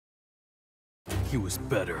he was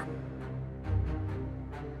better.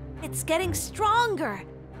 It's getting stronger.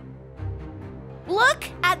 Look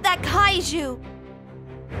at that kaiju!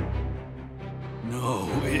 No,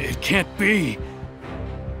 it can't be.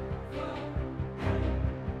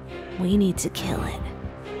 We need to kill it.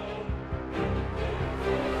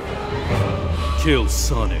 Kill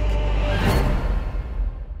Sonic.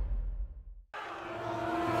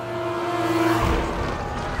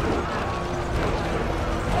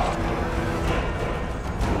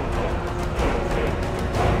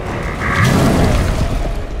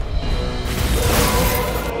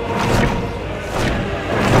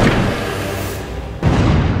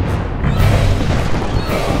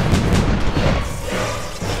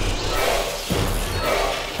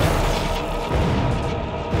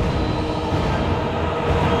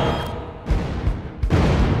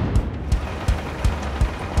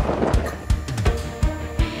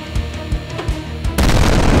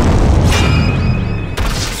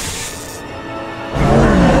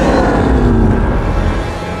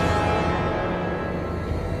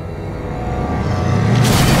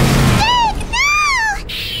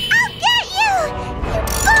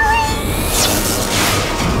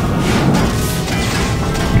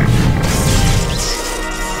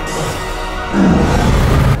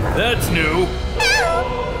 That's new.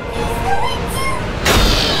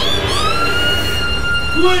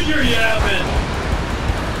 Quit your yapping!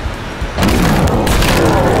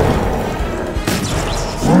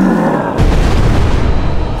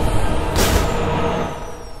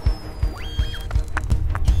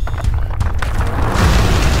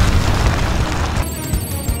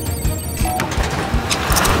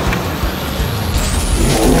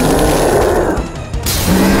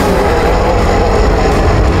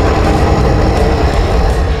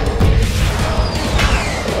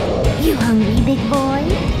 You hungry, big boy?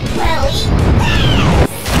 Well, eat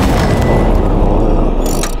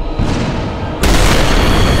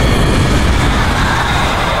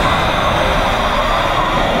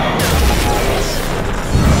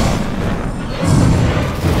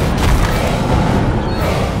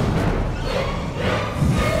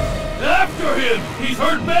After him! He's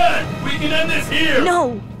hurt bad! We can end this here!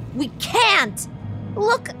 No, we can't!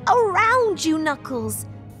 Look around you, Knuckles.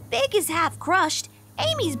 Big is half crushed.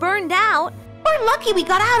 Amy's burned out. We're lucky we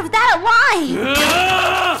got out of that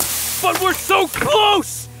alive! But we're so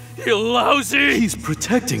close! You lousy! He's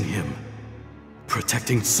protecting him.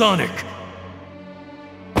 Protecting Sonic.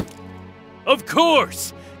 Of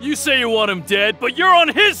course! You say you want him dead, but you're on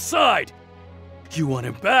his side! You want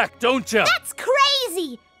him back, don't you? That's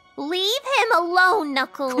crazy! Leave him alone,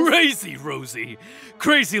 Knuckles. Crazy, Rosie.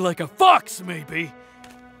 Crazy like a fox, maybe.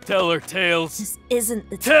 Tell her, Tails. This isn't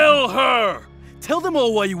the time. Tell her! Tell them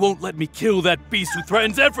all why you won't let me kill that beast who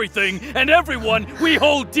threatens everything and everyone we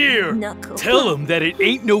hold dear! Knuckles. Tell them that it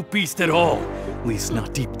ain't no beast at all. At least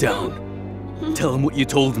not deep down. Tell them what you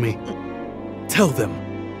told me. Tell them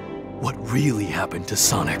what really happened to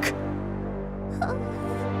Sonic.